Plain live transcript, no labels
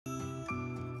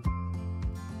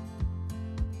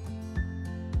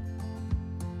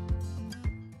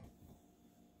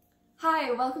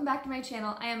Hi, welcome back to my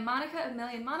channel. I am Monica of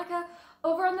Million Monica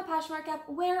over on the Poshmark app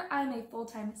where I'm a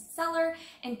full-time seller,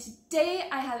 and today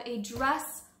I have a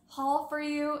dress haul for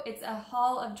you. It's a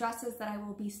haul of dresses that I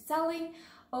will be selling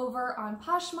over on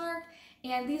Poshmark,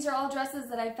 and these are all dresses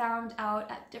that I found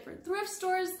out at different thrift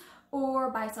stores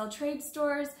or buy-sell trade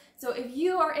stores. So if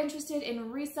you are interested in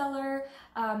reseller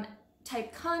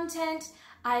type content,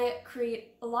 I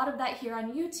create a lot of that here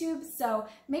on YouTube, so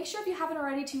make sure if you haven't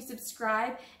already to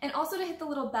subscribe and also to hit the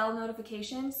little bell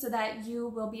notification so that you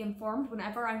will be informed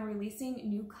whenever I'm releasing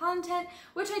new content,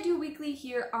 which I do weekly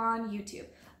here on YouTube.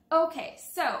 Okay,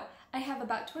 so I have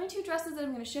about 22 dresses that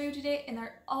I'm going to show you today, and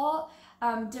they're all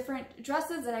different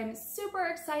dresses that I'm super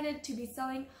excited to be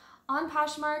selling on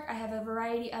Poshmark. I have a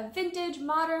variety of vintage,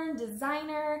 modern,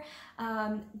 designer,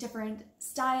 different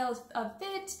styles of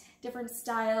fit, different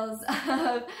styles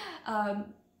of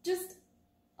just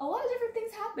a lot of different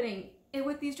things happening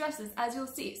with these dresses, as you'll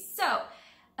see. So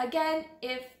again,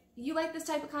 if you like this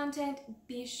type of content,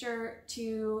 be sure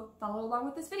to follow along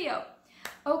with this video.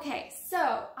 Okay,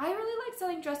 so I really like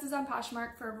selling dresses on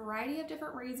Poshmark for a variety of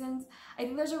different reasons. I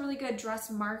think there's a really good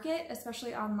dress market,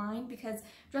 especially online, because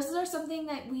dresses are something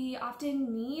that we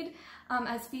often need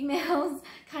as females,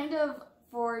 kind of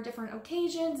for different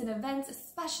occasions and events,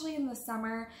 especially in the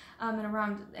summer and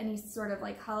around any sort of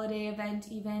like holiday event,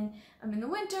 even in the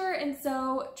winter. And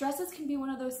so dresses can be one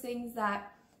of those things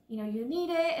that, you know, you need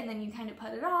it and then you kind of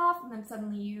put it off, and then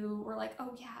suddenly you were like,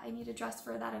 oh yeah, I need a dress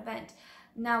for that event.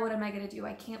 Now what am I going to do?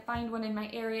 I can't find one in my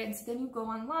area. And so then you go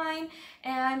online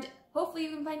and hopefully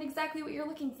you can find exactly what you're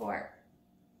looking for.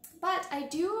 But I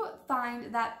do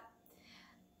find that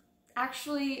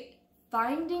actually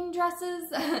finding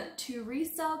dresses to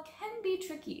resell can be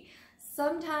tricky.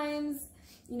 Sometimes,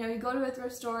 you know, you go to a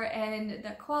thrift store and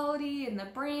the quality and the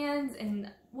brands and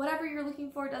whatever you're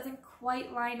looking for doesn't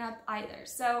quite line up either.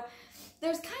 So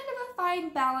there's kind of a fine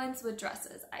balance with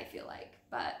dresses, I feel like,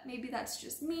 but maybe that's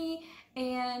just me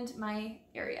and my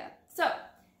area. So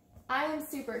I am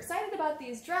super excited about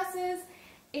these dresses,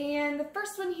 and the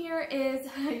first one here is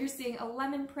you're seeing a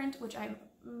lemon print, which I'm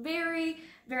very,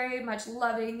 very much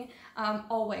loving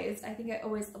always. I think I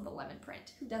always love the lemon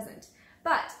print. Who doesn't?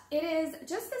 But it is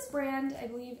just this brand, I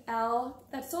believe ELLE,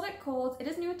 that's sold at Kohl's. It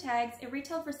is new with tags. It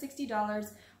retailed for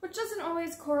 $60, which doesn't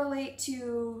always correlate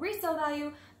to resale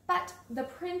value, but the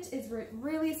print is what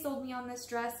really sold me on this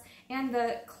dress and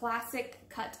the classic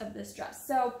cut of this dress.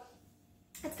 So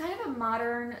it's kind of a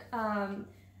modern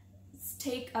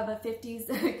take of a 50s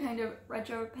kind of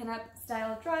retro pinup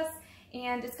style dress,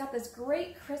 and it's got this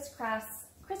great crisscross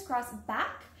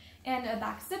back and a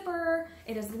back zipper.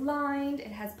 It is lined,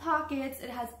 it has pockets, it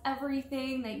has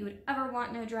everything that you would ever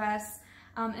want in a dress,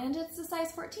 and it's a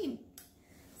size 14.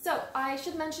 So I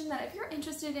should mention that if you're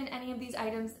interested in any of these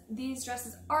items, these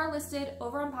dresses are listed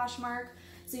over on Poshmark,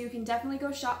 so you can definitely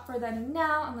go shop for them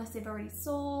now unless they've already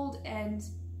sold, and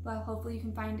well, hopefully you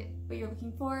can find what you're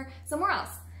looking for somewhere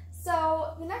else.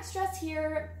 So the next dress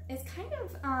here is kind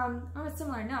of on a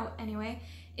similar note anyway.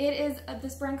 It is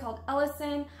this brand called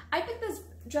ELLE. I picked this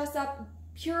dress up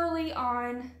purely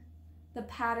on the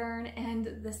pattern and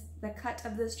the cut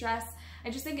of this dress.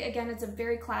 I just think, again, it's a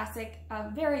very classic,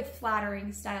 very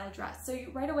flattering style dress. So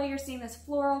right away you're seeing this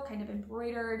floral kind of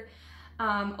embroidered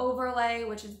overlay,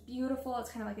 which is beautiful. It's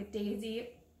kind of like a daisy.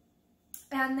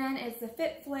 And then it's the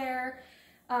fit flare.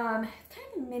 It's kind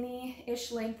of a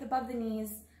mini-ish length above the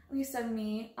knees, at least on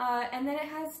me. And then it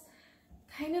has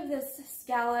kind of this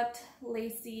scalloped,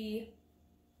 lacy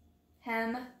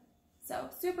hem. So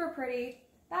super pretty,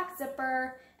 back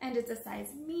zipper, and it's a size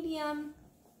medium.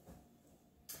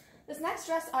 This next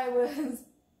dress I was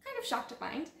kind of shocked to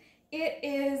find. It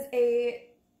is a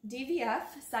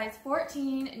DVF, size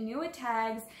 14, new with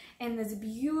tags, and this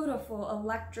beautiful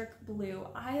electric blue.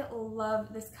 I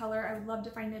love this color. I would love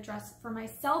to find a dress for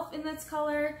myself in this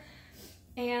color.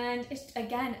 And it's,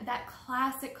 again, that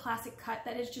classic cut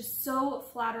that is just so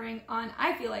flattering on,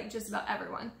 I feel like, just about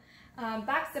everyone.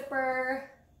 Back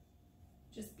zipper,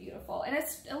 just beautiful. And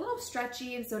it's a little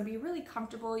stretchy, and so it'd be really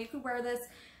comfortable. You could wear this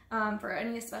for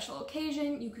any special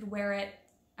occasion. You could wear it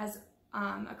as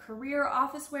a career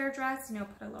office wear dress, you know,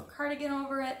 put a little cardigan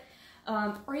over it.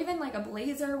 Or even like a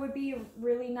blazer would be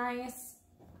really nice.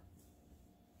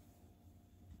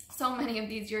 So many of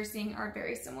these you're seeing are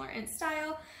very similar in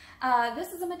style.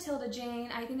 This is a Matilda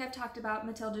Jane. I think I've talked about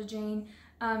Matilda Jane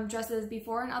dresses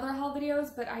before in other haul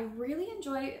videos, but I really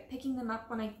enjoy picking them up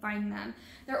when I find them.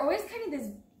 They're always kind of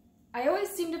this, I always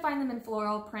seem to find them in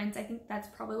floral prints. I think that's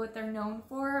probably what they're known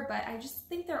for, but I just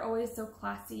think they're always so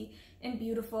classy and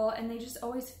beautiful, and they just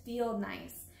always feel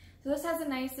nice. So this has a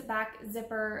nice back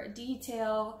zipper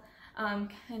detail.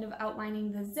 kind of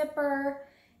outlining the zipper,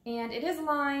 and it is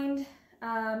lined.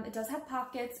 It does have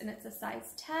pockets, and it's a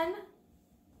size 10.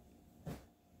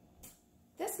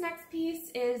 This next piece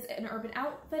is an Urban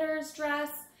Outfitters dress,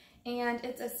 and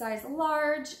it's a size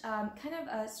large, kind of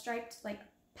a striped like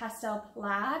pastel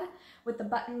plaid with the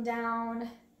button down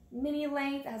mini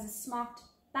length. It has a smocked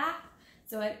back,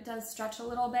 so it does stretch a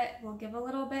little bit, will give a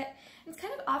little bit. It's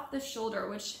kind of off the shoulder,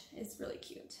 which is really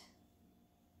cute.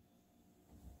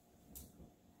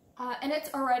 And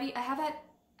it's already, I've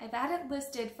had it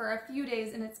listed for a few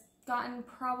days, and it's gotten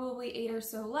probably 8 or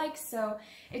so likes, so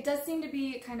it does seem to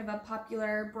be kind of a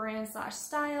popular brand slash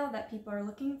style that people are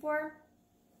looking for.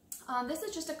 This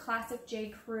is just a classic J.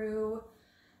 Crew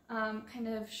kind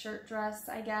of shirt dress,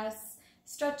 I guess.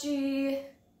 Stretchy,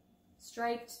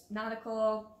 striped,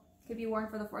 nautical, could be worn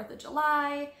for the 4th of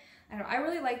July. I don't know, I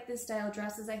really like this style of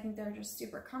dresses. I think they're just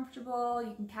super comfortable.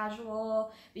 You can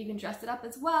casual, but you can dress it up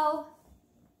as well.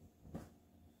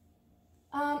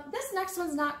 This next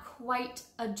one's not quite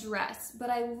a dress, but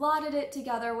I lauded it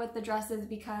together with the dresses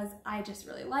because I just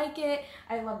really like it.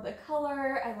 I love the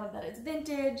color. I love that it's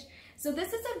vintage. So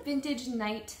this is a vintage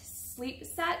night sleep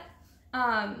set.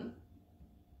 Of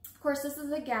course, this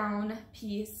is a gown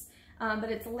piece, but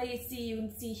it's lacy. You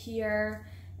can see here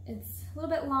it's a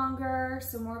little bit longer,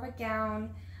 so more of a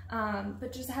gown,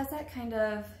 but just has that kind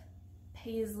of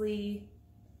paisley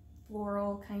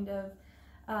floral kind of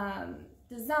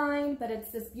design, but it's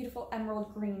this beautiful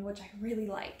emerald green, which I really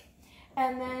like.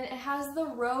 And then it has the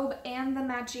robe and the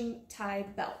matching tie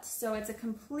belt. So it's a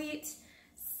complete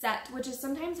set, which is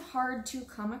sometimes hard to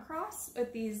come across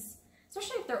with these,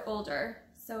 especially if they're older.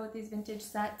 So with these vintage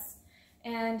sets.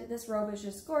 And this robe is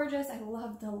just gorgeous. I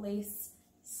love the lace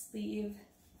sleeve.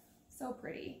 So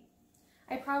pretty.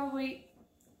 I probably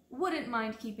wouldn't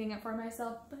mind keeping it for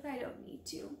myself, but I don't need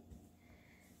to.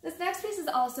 This next piece is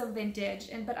also vintage,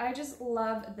 but I just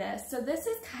love this. So this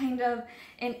is kind of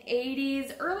an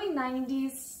 80s, early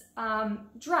 90s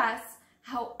dress.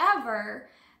 However,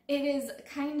 it is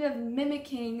kind of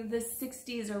mimicking the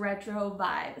 60s retro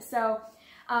vibe. So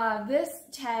this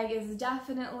tag is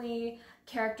definitely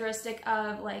characteristic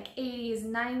of like 80s,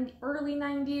 90s, early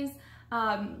 90s.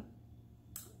 And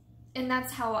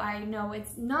that's how I know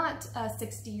it's not a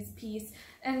 60s piece.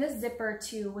 And this zipper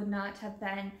too would not have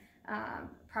been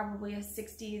probably a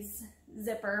 60s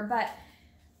zipper, but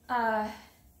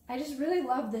I just really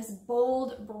love this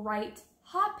bold, bright,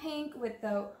 hot pink with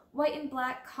the white and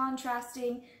black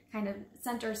contrasting kind of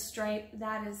center stripe.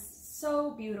 That is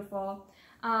so beautiful.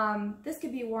 This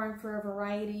could be worn for a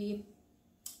variety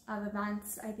of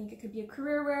events. I think it could be a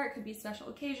career wear, it could be special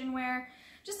occasion wear,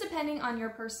 just depending on your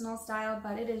personal style,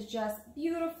 but it is just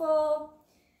beautiful.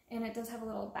 And it does have a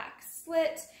little back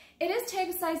slit. It is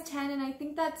tagged size 10, and I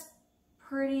think that's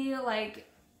pretty like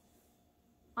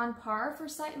on par for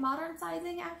modern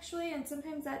sizing actually, and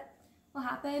sometimes that will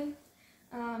happen.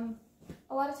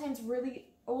 A lot of times really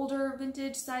older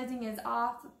vintage sizing is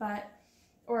off,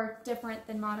 or different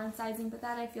than modern sizing, but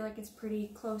that I feel like is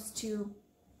pretty close to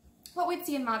what we'd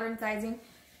see in modern sizing.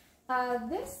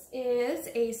 This is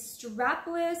a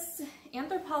strapless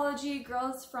Anthropologie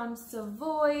Girls from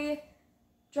Savoy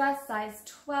dress, size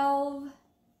 12,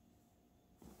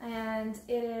 and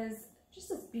it is just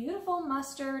this beautiful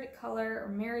mustard color or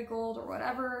marigold or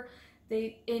whatever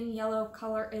the in yellow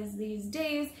color is these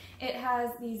days. It has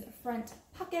these front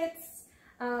pockets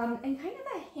and kind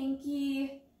of a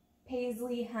hanky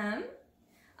paisley hem.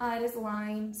 It is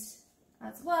lined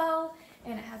as well,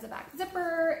 and it has a back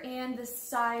zipper and the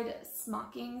side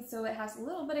smocking, so it has a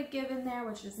little bit of give in there,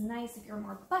 which is nice if you're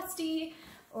more busty,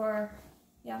 or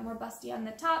yeah, more busty on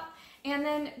the top. And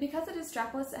then because it is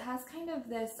strapless, it has kind of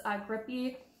this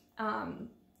grippy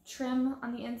trim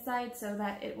on the inside so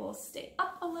that it will stay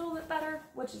up a little bit better,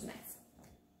 which is nice.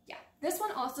 Yeah, this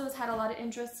one also has had a lot of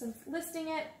interest since listing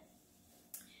it.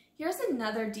 Here's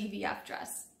another DVF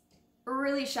dress.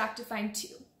 Really shocked to find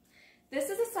two. This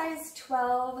is a size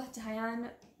 12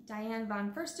 Diane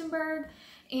von Furstenberg,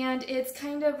 and it's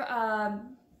kind of,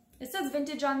 it says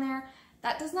vintage on there.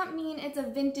 That does not mean it's a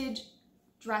vintage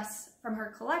dress from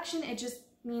her collection. It just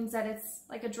means that it's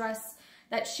like a dress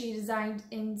that she designed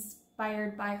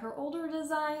inspired by her older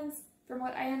designs, from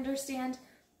what I understand.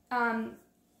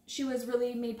 She was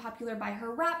really made popular by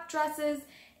her wrap dresses,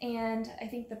 and I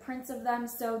think the prints of them.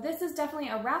 So this is definitely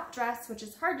a wrap dress, which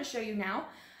is hard to show you now.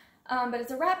 But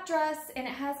it's a wrap dress, and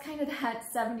it has kind of that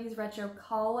 70s retro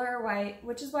collar,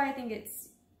 which is why I think it's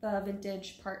the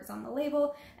vintage part is on the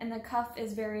label, and the cuff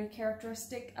is very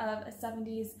characteristic of a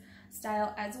 70s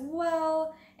style as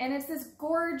well. And it's this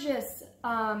gorgeous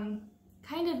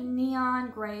kind of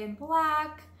neon gray and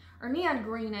black, or neon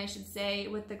green, I should say,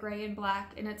 with the gray and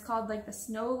black, and it's called like the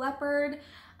snow leopard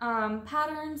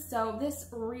pattern. So this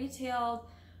retailed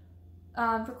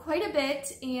for quite a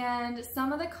bit, and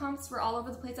some of the comps were all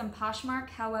over the place on Poshmark.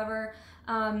 However,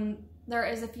 there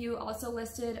is a few also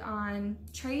listed on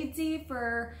Tradesy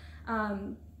for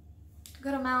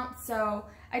good amount. So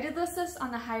I did list this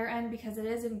on the higher end because it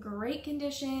is in great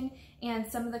condition, and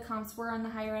some of the comps were on the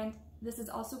higher end. This has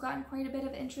also gotten quite a bit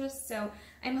of interest, so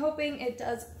I'm hoping it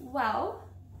does well,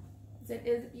 because it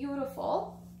is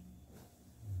beautiful.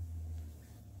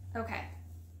 Okay,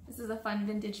 this is a fun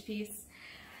vintage piece.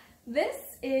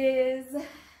 This is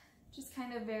just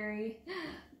kind of very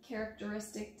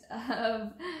characteristic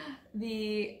of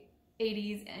the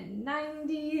 80s and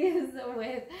 90s,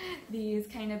 with these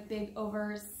kind of big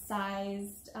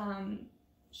oversized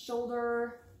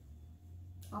shoulder,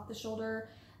 off the shoulder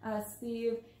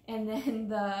sleeve, and then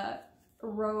the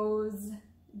rose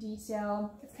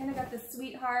detail. It's kind of got the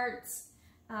sweetheart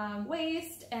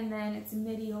waist, and then it's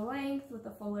midi length with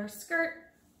a fuller skirt,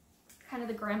 kind of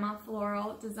the grandma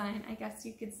floral design, I guess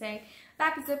you could say.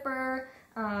 Back zipper.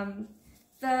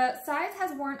 The size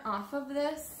has worn off of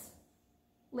this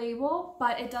label,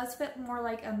 but it does fit more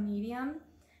like a medium.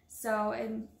 So,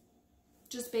 and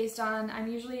just based on, I'm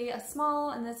usually a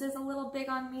small, and this is a little big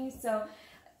on me, so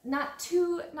not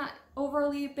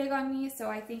overly big on me, so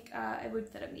I think it would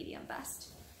fit a medium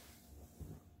best.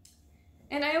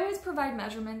 And I always provide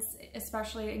measurements,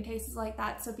 especially in cases like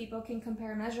that, so people can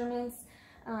compare measurements.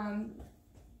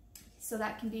 So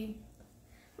that can be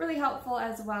really helpful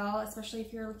as well, especially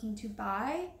if you're looking to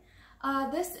buy.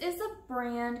 This is a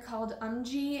brand called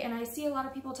ELLE, and I see a lot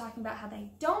of people talking about how they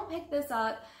don't pick this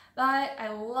up, but I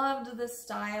loved the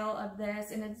style of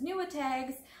this, and it's new with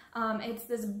tags. It's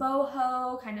this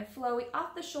boho, kind of flowy,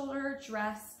 off-the-shoulder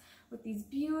dress with these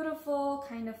beautiful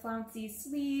kind of flouncy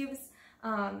sleeves,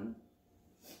 and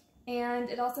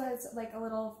it also has like a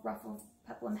little ruffled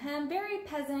peplum hem, very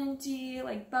peasant-y,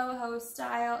 like boho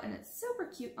style, and it's super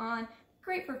cute on,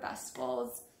 great for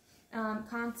festivals,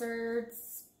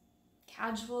 concerts,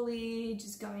 casually,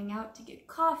 just going out to get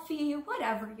coffee,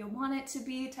 whatever you want it to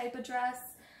be type of dress.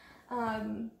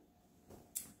 I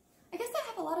guess I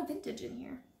have a lot of vintage in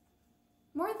here,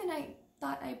 more than I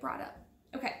thought I brought up.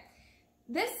 Okay,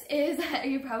 this is,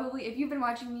 you probably, if you've been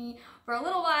watching me for a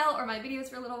little while or my videos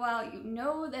for a little while, you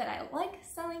know that I like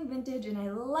selling vintage and I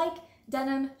like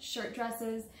denim shirt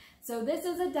dresses. So this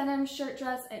is a denim shirt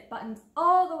dress. It buttons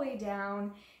all the way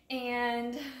down,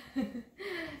 and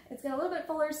it's got a little bit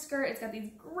fuller skirt. It's got these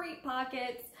great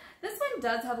pockets. This one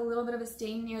does have a little bit of a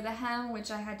stain near the hem,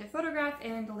 which I had to photograph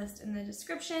and list in the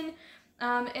description.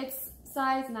 It's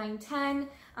size 9-10.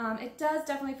 It does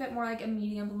definitely fit more like a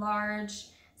medium large.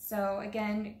 So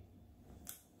again,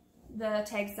 the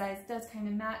tag size does kind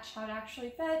of match how it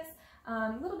actually fits.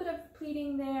 A little bit of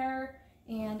pleating there,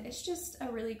 and it's just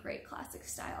a really great classic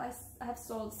style. I have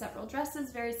sold several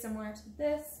dresses very similar to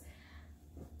this.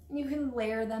 You can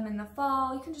layer them in the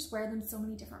fall. You can just wear them so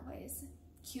many different ways.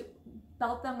 Cute,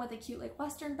 belt them with a cute like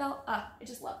Western belt. I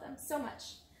just love them so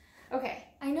much. Okay,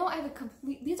 I know I have a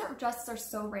complete, these dresses are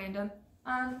so random.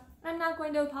 I'm not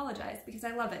going to apologize because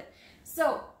I love it.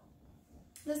 So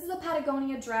this is a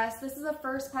Patagonia dress. This is the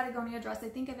first Patagonia dress I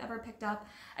think I've ever picked up.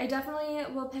 I definitely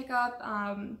will pick up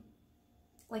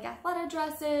like Athleta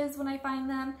dresses when I find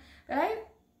them, but I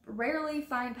rarely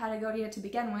find Patagonia to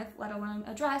begin with, let alone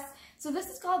a dress. So this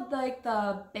is called like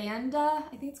the Banda,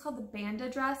 I think it's called the Banda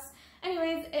dress.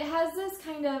 Anyways, it has this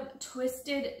kind of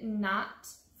twisted knot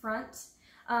front,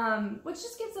 which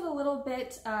just gives it a little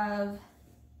bit of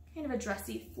kind of a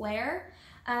dressy flair.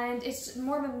 And it's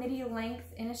more of a midi length,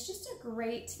 and it's just a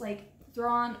great like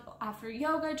throw on after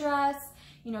yoga dress.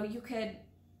 You know, you could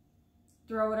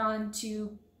throw it on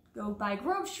to go buy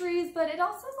groceries, but it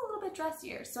also is a little bit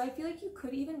dressier. So I feel like you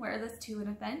could even wear this to an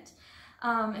event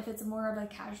if it's more of a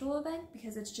casual event,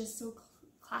 because it's just so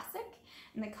classic,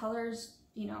 and the color's,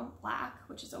 you know, black,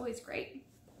 which is always great.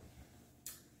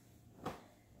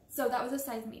 So that was a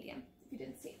size medium, if you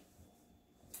didn't see.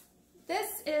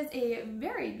 This is a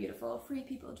very beautiful Free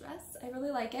People dress. I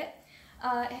really like it.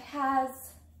 It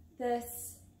has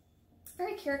this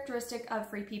very characteristic of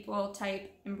Free People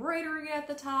type embroidery at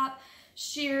the top,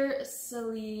 sheer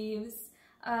sleeves,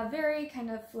 very kind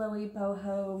of flowy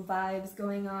boho vibes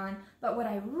going on. But what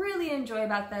I really enjoy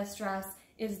about this dress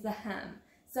is the hem.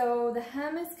 So the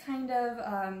hem is kind of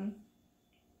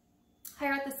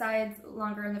higher at the sides,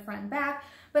 longer in the front and back,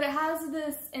 but it has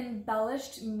this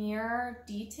embellished mirror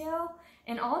detail,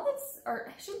 and all of it's, or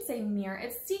I shouldn't say mirror,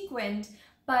 it's sequined,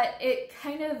 but it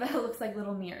kind of looks like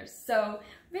little mirrors. So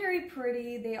very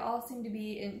pretty. They all seem to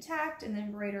be intact, and the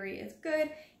embroidery is good.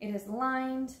 It is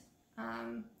lined,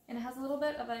 and it has a little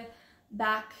bit of a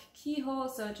back keyhole,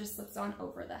 so it just slips on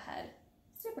over the head.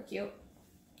 Super cute.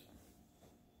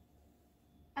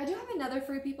 I do have another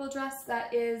Free People dress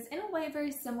that is in a way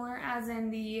very similar, as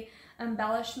in the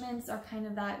embellishments are kind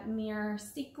of that mirror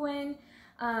sequin.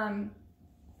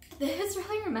 This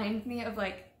really reminds me of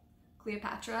like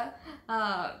Cleopatra.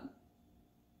 That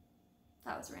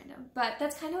was random, but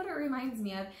that's kind of what it reminds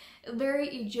me of. Very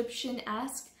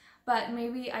Egyptian-esque, but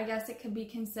maybe I guess it could be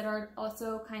considered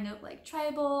also kind of like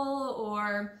tribal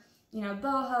or, you know,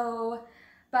 boho,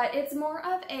 but it's more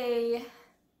of a,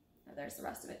 oh, there's the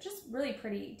rest of it, just really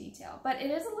pretty detail, but it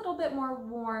is a little bit more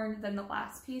worn than the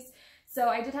last piece. So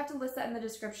I did have to list that in the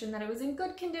description that it was in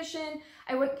good condition.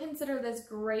 I wouldn't consider this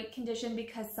great condition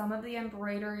because some of the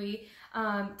embroidery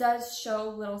does show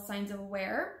little signs of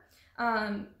wear.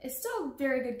 It's still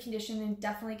very good condition and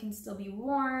definitely can still be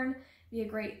worn, be a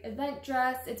great event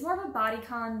dress. It's more of a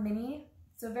bodycon mini,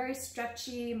 so very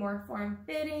stretchy, more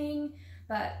form-fitting,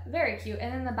 but very cute.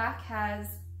 And then the back has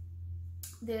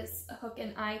this hook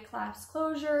and eye clasp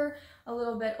closure, a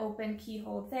little bit open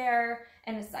keyhole there,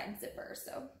 and a side zipper,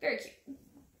 so very cute.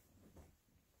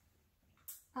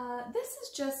 This is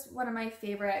just one of my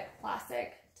favorite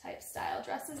classic type style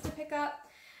dresses to pick up.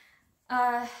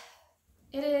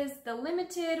 It is the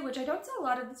Limited, which I don't sell a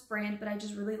lot of this brand, but I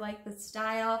just really like the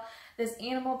style. This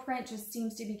animal print just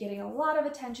seems to be getting a lot of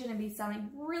attention and be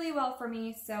selling really well for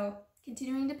me, so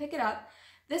continuing to pick it up.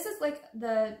 This is like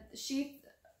the sheath,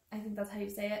 I think that's how you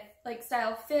say it, like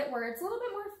style fit, where it's a little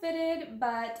bit more fitted,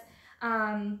 but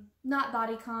not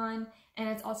bodycon, and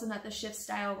it's also not the shift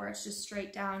style where it's just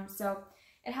straight down. So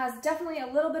it has definitely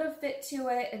a little bit of fit to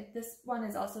it. This one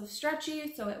is also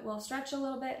stretchy, so it will stretch a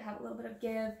little bit, have a little bit of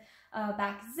give,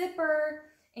 back zipper,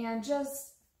 and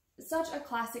just such a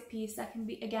classic piece that can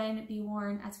be, again, be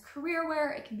worn as career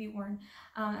wear. It can be worn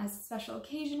as special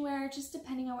occasion wear, just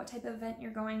depending on what type of event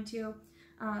you're going to.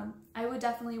 I would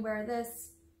definitely wear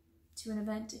this to an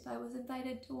event if I was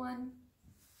invited to one.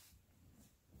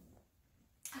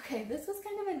 Okay, this was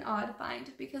kind of an odd find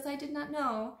because I did not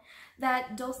know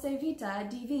that Dolce Vita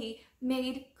DV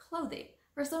made clothing.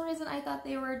 For some reason I thought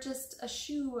they were just a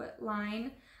shoe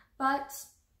line, but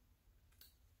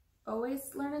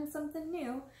always learning something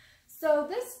new. So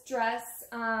this dress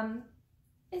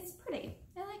is pretty.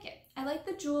 I like it. I like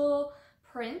the jewel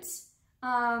print.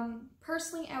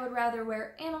 Personally, I would rather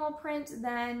wear animal print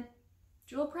than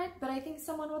jewel print, but I think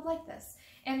someone would like this.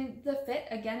 And the fit,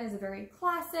 again, is a very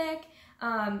classic.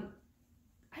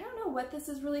 I don't know what this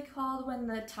is really called when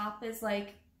the top is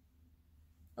like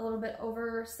a little bit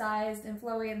oversized and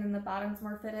flowy and then the bottom's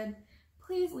more fitted.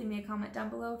 Please leave me a comment down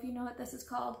below if you know what this is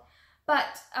called.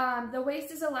 But the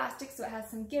waist is elastic, so it has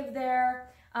some give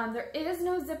there. There is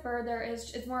no zipper.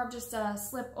 It's more of just a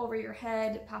slip over your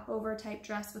head, pop over type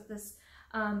dress with this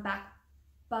back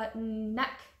button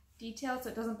neck detail, so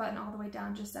it doesn't button all the way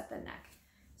down, just at the neck.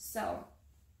 So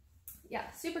yeah,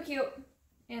 super cute,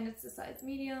 and it's a size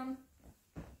medium.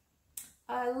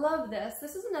 I love this.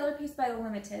 This is another piece by the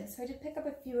Limited, so I did pick up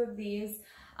a few of these.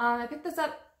 I picked this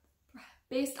up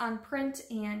based on print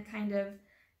and kind of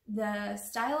the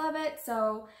style of it.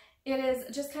 So it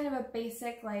is just kind of a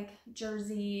basic like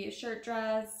jersey shirt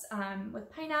dress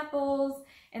with pineapples,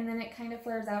 and then it kind of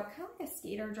flares out, kind of like a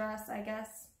skater dress, I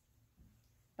guess.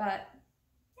 But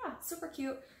yeah, super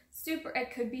cute.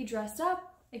 It could be dressed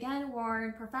up, again,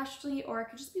 worn professionally, or it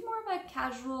could just be more of a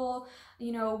casual,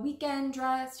 you know, weekend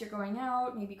dress. You're going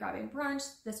out, maybe grabbing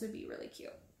brunch. This would be really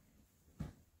cute.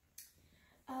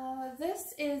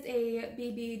 This is a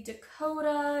BB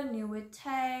Dakota, new with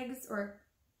tags, or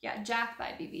yeah, Jack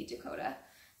by BB Dakota.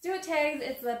 New with tags.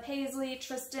 It's the Paisley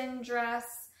Tristan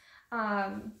dress.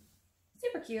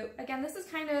 Super cute. Again, this is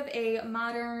kind of a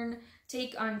modern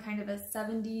take on kind of a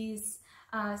 70s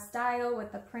style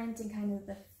with the print and kind of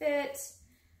the fit.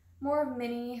 More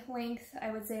mini length,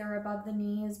 I would say, or above the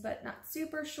knees, but not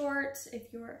super short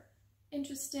if you're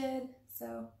interested.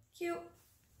 So cute.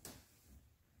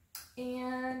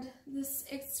 And this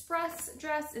express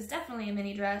dress is definitely a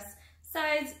mini dress.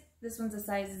 Size, this one's a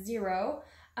size 0.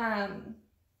 I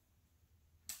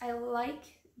like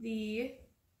the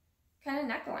kind of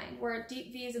neckline where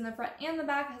deep V's in the front and the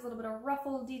back, has a little bit of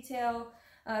ruffle detail.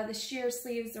 The sheer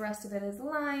sleeves, the rest of it is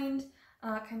lined,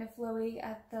 kind of flowy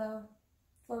at the,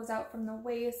 flows out from the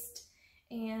waist,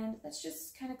 and that's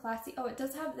just kind of classy. Oh, it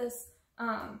does have this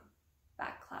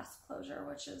back clasp closure,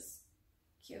 which is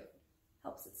cute.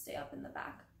 Helps it stay up in the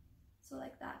back, so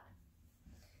like that.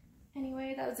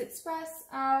 Anyway, that was Express.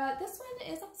 This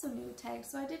one is also new with tags,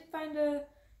 so I did find a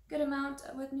good amount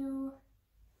with new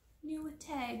with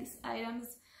tags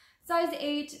items. Size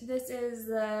 8, this is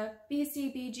the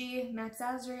BCBG Max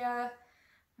Azria,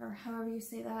 or however you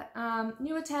say that.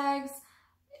 New with tags.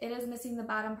 It is missing the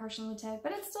bottom portion of the tag,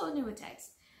 but it's still new with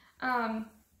tags.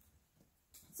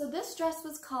 So this dress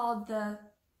was called the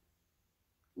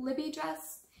Libby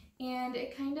dress, and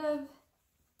it kind of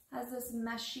has this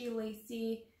meshy,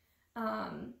 lacy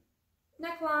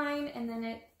neckline, and then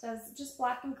it does just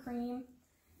black and cream.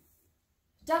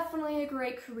 Definitely a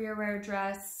great career wear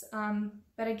dress,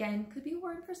 but again, could be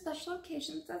worn for special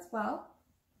occasions as well.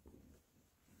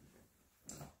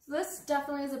 So this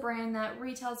definitely is a brand that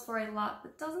retails for a lot,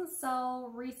 but doesn't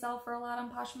resell for a lot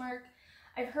on Poshmark.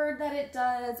 I've heard that it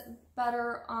does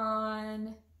better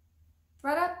on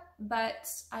ThredUp, but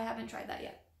I haven't tried that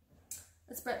yet.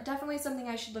 It's definitely something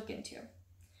I should look into.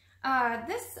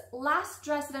 This last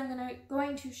dress that I'm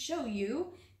going to show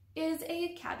you is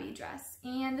a cabbie dress,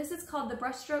 and this is called the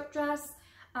brushstroke dress.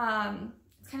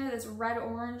 It's kind of this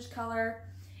red-orange color,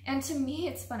 and to me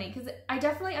it's funny because I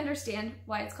definitely understand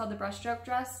why it's called the brushstroke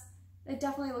dress. It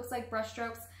definitely looks like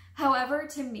brushstrokes. However,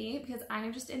 to me, because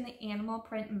I'm just in the animal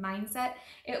print mindset,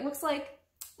 it looks like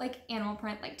animal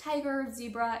print, like tiger,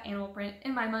 zebra, animal print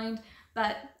in my mind,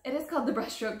 but it is called the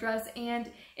brushstroke dress, and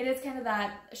it is kind of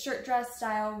that shirt dress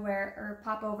style or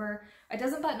pop over. It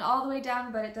doesn't button all the way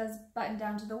down, but it does button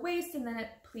down to the waist, and then it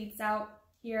pleats out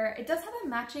here. It does have a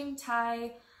matching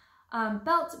tie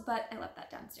belt, but I left that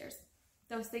downstairs.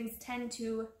 Those things tend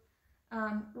to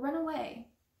run away,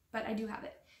 but I do have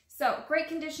it. So, great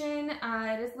condition.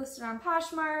 It is listed on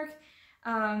Poshmark.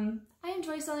 I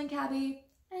enjoy selling cabbie.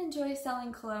 I enjoy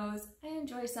selling clothes. I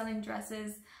enjoy selling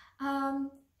dresses.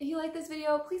 If you like this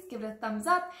video, please give it a thumbs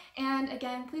up. And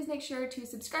again, please make sure to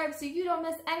subscribe so you don't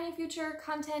miss any future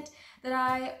content that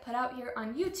I put out here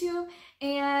on YouTube.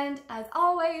 And as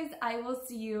always, I will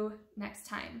see you next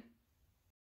time.